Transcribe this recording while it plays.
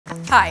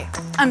Hi,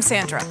 I'm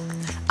Sandra.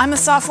 I'm a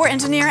software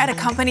engineer at a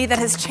company that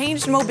has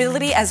changed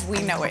mobility as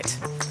we know it.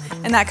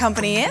 And that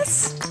company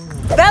is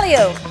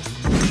Valeo.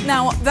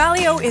 Now,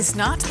 Valeo is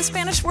not the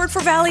Spanish word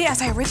for valley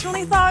as I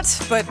originally thought,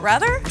 but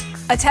rather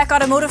a tech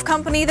automotive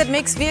company that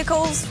makes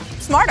vehicles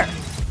smarter.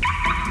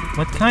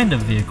 What kind of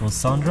vehicles,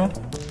 Sandra?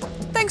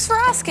 Thanks for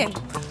asking.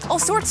 All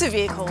sorts of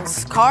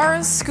vehicles.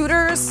 Cars,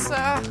 scooters,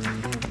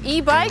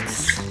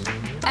 e-bikes,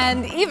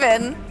 and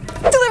even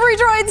delivery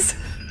droids.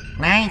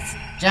 Nice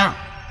jump.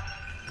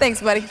 Thanks,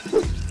 buddy.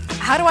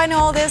 How do I know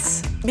all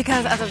this?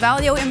 Because as a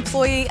Valeo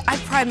employee, I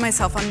pride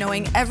myself on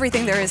knowing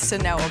everything there is to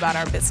know about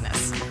our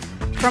business.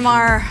 From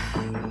our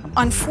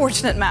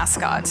unfortunate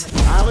mascot.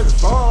 I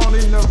was born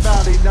in the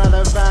valley, not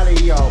a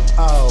Valeo.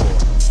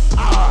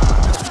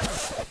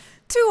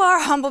 To our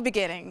humble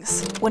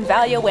beginnings, when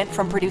Valeo went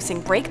from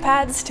producing brake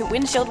pads to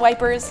windshield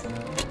wipers,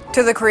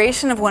 to the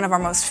creation of one of our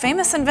most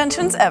famous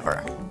inventions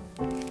ever.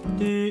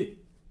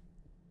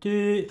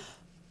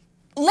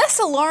 Less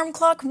alarm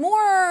clock,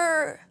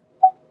 more...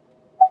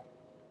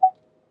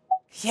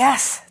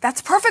 Yes,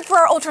 that's perfect for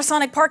our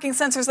ultrasonic parking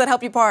sensors that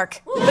help you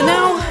park. But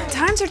now,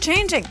 times are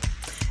changing.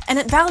 And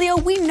at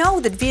Valeo, we know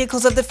that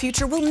vehicles of the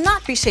future will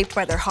not be shaped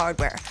by their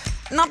hardware,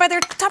 not by their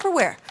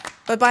Tupperware,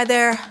 but by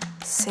their,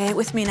 say it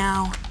with me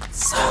now,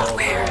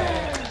 software.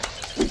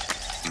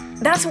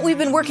 That's what we've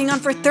been working on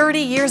for 30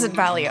 years at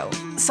Valeo.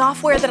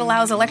 Software that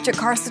allows electric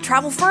cars to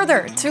travel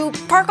further, to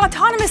park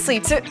autonomously,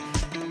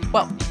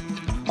 well,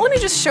 let me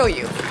just show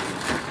you.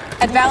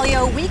 At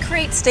Valeo, we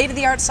create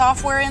state-of-the-art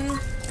software in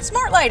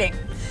smart lighting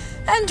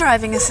and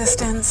driving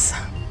assistance,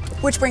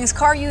 which brings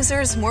car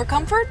users more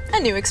comfort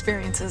and new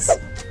experiences.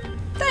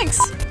 Thanks.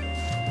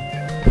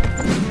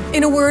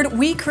 In a word,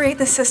 we create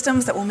the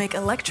systems that will make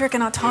electric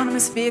and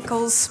autonomous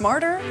vehicles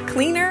smarter,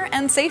 cleaner,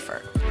 and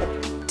safer.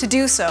 To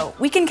do so,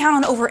 we can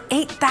count on over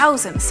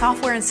 8,000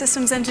 software and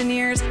systems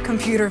engineers,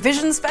 computer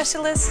vision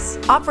specialists,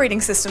 operating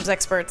systems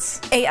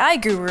experts, AI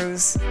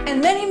gurus,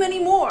 and many, many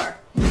more.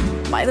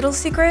 My little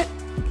secret?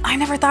 I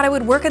never thought I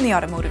would work in the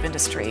automotive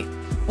industry.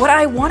 What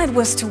I wanted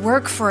was to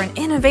work for an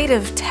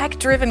innovative,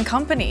 tech-driven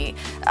company.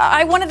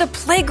 I wanted a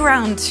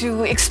playground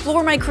to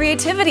explore my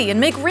creativity and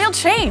make real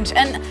change.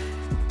 And,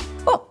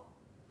 well,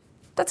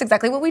 that's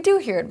exactly what we do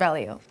here at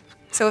Valeo.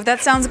 So if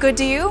that sounds good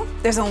to you,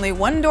 there's only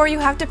one door you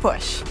have to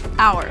push.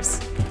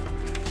 Ours.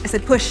 I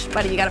said push,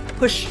 buddy. You gotta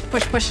push,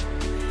 push, push.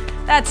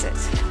 That's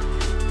it.